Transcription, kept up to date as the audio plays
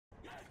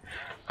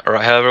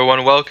Alright, hello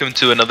everyone, welcome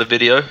to another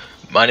video.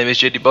 My name is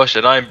JD Bosch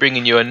and I'm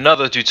bringing you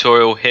another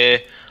tutorial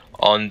here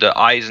on the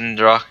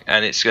Eisendrache,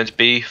 and it's going to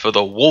be for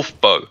the wolf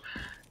bow.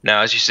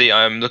 Now as you see,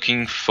 I'm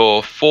looking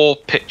for 4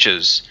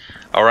 pictures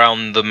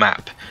around the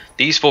map.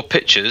 These 4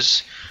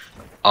 pictures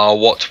are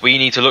what we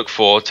need to look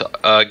for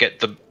to get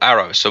the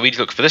arrow. So we need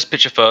to look for this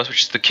picture first,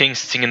 which is the king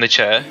sitting in the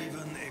chair.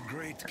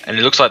 And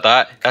it looks like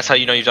that. That's how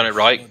you know you've done it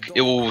right.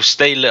 It will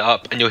stay lit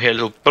up and you'll hear a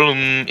little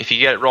boom. If you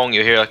get it wrong,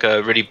 you'll hear like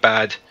a really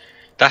bad...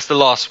 That's the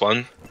last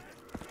one.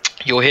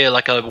 You'll hear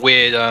like a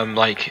weird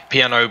like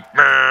piano,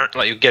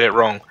 like you'll get it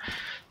wrong.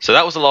 So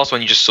that was the last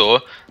one you just saw.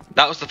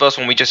 That was the first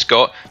one we just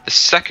got. The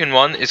second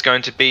one is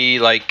going to be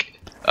like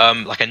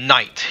a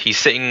knight. He's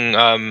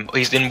sitting,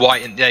 he's in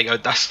white, and there you go,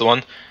 that's the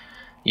one.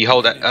 You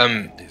hold that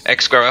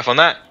X square F on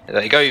that.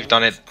 There you go, you've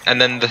done it. And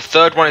then the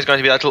third one is going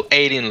to be that little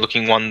alien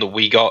looking one that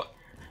we got.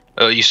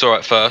 You saw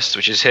at first,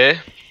 which is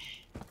here.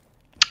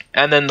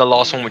 And then the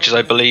last one, which is,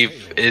 I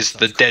believe, is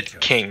the dead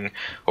king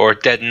or a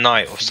dead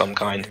knight of some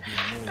kind.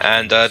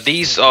 And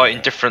these are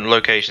in different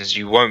locations.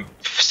 You won't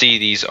see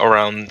these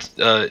around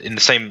in the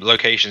same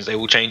locations. They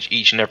will change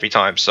each and every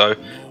time. So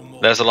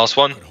there's the last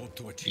one.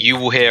 You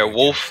will hear a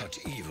wolf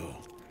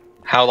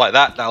howl like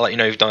that. That'll let you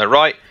know you've done it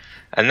right.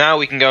 And now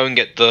we can go and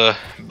get the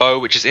bow,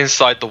 which is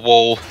inside the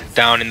wall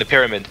down in the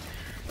pyramid.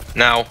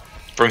 Now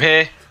from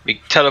here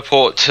we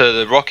teleport to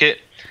the rocket.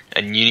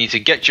 And you need to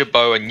get your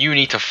bow and you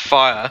need to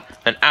fire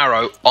an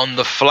arrow on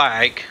the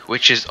flag,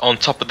 which is on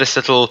top of this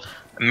little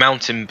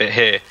mountain bit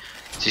here.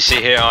 So you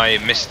see here I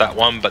missed that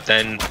one, but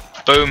then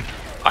boom,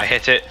 I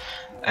hit it.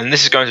 And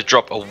this is going to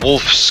drop a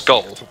wolf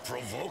skull.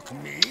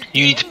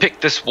 You need to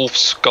pick this wolf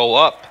skull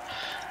up,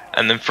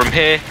 and then from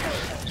here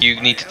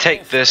you need to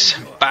take this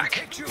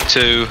back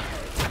to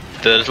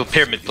the little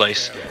pyramid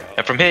place.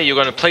 And from here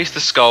you're going to place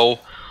the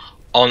skull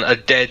on a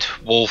dead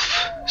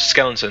wolf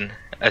skeleton,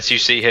 as you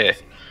see here.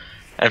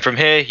 And from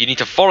here, you need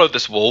to follow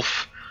this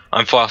wolf.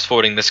 I'm fast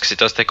forwarding this because it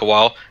does take a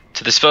while.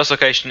 To this first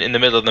location in the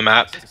middle of the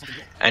map.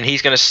 And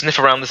he's going to sniff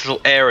around this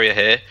little area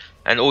here.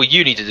 And all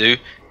you need to do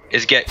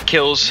is get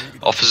kills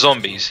off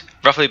zombies.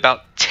 Roughly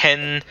about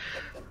 10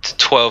 to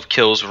 12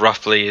 kills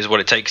roughly is what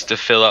it takes to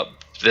fill up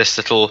this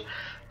little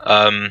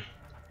area,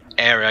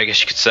 I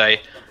guess you could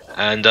say.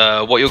 And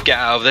what you'll get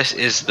out of this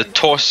is the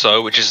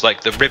torso, which is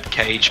like the rib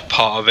cage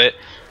part of it.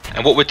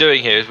 And what we're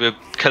doing here is we're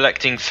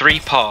collecting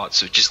 3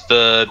 parts, which is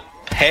the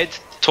head,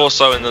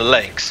 torso and the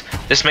legs.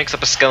 This makes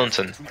up a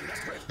skeleton,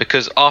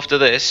 because after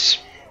this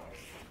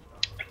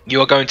you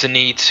are going to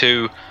need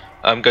to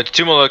go to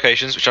 2 more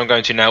locations, which I'm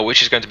going to now,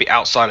 which is going to be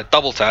outside a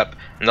double tap,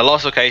 and the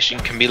last location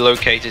can be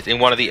located in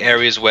one of the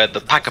areas where the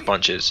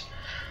pack-a-punch is.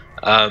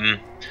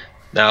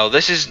 Now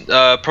this is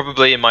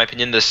probably, in my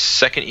opinion, the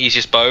second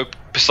easiest bow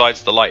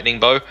besides the lightning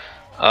bow.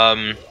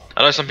 I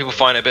know some people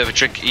find it a bit of a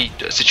tricky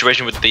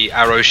situation with the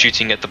arrow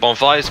shooting at the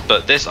bonfires,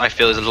 but this I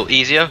feel is a little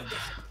easier.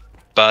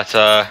 But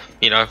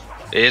you know,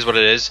 it is what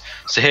it is.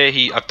 So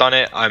here I've done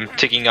it. I'm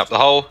ticking up the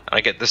hole, and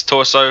I get this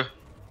torso.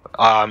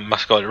 I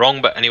must have got it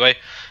wrong, but anyway,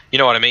 you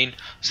know what I mean.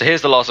 So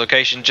here's the last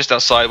location, just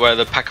outside where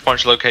the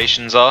pack-a-punch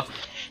locations are.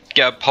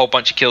 Get a whole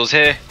bunch of kills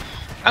here,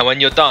 and when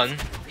you're done,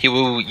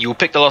 you'll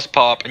pick the last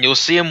part up, and you'll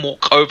see him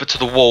walk over to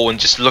the wall and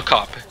just look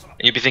up, and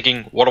you'll be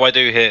thinking, what do I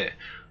do here?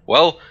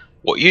 Well,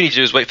 what you need to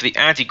do is wait for the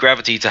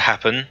anti-gravity to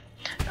happen,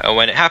 and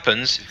when it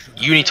happens,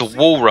 you need to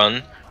wall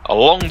run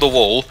along the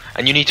wall,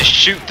 and you need to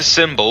shoot the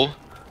symbol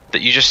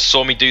that you just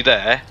saw me do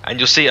there, and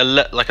you'll see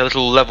like a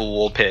little level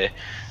wall appear.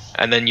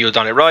 And then you've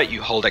done it right,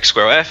 you hold X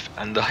square F,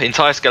 and the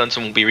entire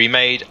skeleton will be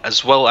remade,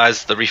 as well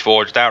as the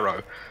reforged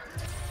arrow.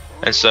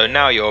 And so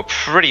now you're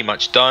pretty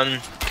much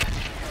done,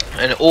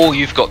 and all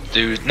you've got to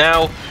do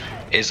now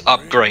is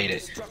upgrade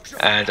it.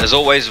 And as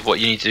always, what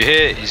you need to do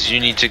here is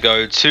you need to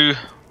go to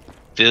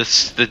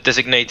the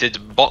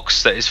designated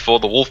box that is for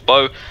the wolf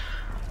bow.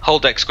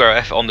 Hold X square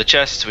F on the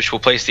chest, which will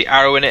place the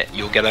arrow in it.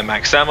 You'll get a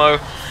max ammo,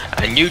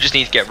 and you just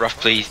need to get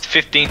roughly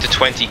 15 to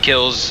 20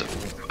 kills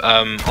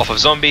off of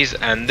zombies,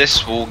 and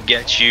this will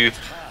get you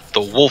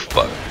the wolf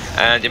bow.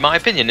 And in my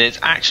opinion, it's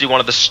actually one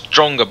of the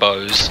stronger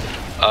bows.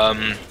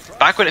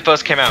 Back when it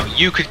first came out,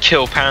 you could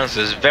kill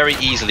panzers very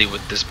easily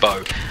with this bow,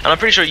 and I'm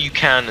pretty sure you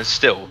can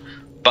still,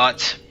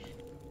 but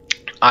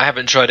I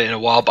haven't tried it in a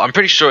while, but I'm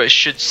pretty sure it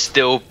should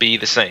still be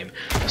the same.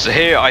 So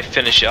here I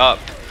finish it up.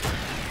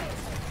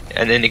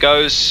 And in it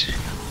goes,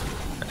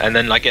 and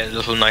then I get a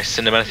little nice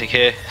cinematic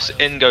here. So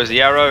in goes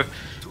the arrow,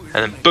 and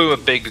then boom, a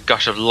big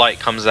gush of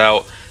light comes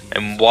out,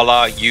 and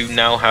voila, you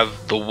now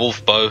have the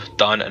wolf bow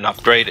done and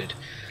upgraded.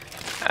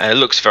 And it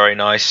looks very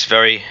nice,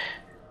 very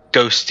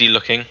ghosty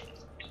looking.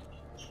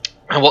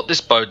 And what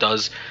this bow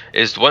does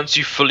is, once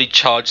you fully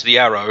charge the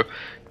arrow,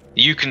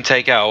 you can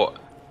take out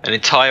an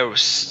entire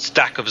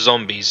stack of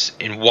zombies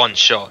in one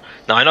shot.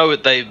 Now I know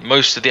that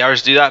most of the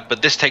arrows do that,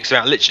 but this takes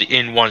them out literally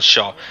in one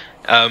shot.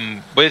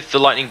 With the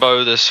lightning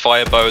bow, the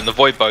fire bow, and the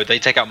void bow, they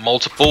take out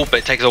multiple, but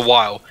it takes a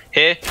while.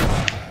 Here,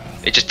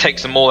 it just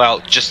takes them all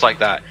out just like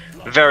that.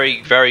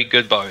 Very, very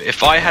good bow.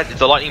 If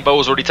the lightning bow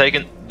was already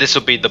taken, this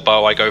would be the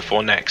bow I go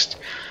for next.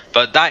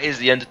 But that is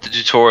the end of the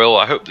tutorial.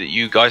 I hope that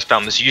you guys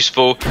found this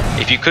useful.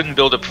 If you couldn't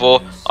build it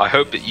before, I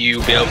hope that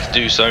you'll be able to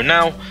do so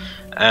now.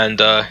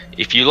 And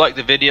if you like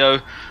the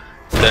video,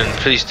 then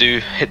please do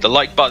hit the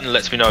like button. It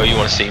lets me know you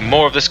want to see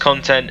more of this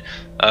content.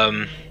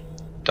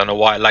 Don't know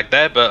why I lagged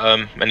there,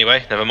 but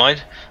anyway, never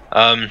mind.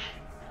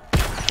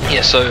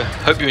 Yeah, so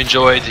hope you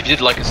enjoyed. If you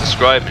did, like and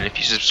subscribe, and if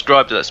you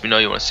subscribed, it lets me know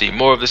you want to see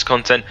more of this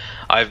content.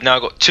 I've now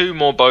got 2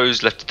 more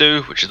bows left to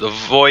do, which is the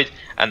Void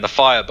and the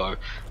Fire bow.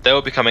 They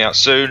will be coming out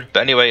soon,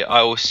 but anyway,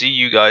 I will see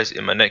you guys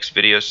in my next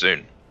video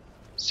soon.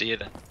 See you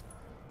then.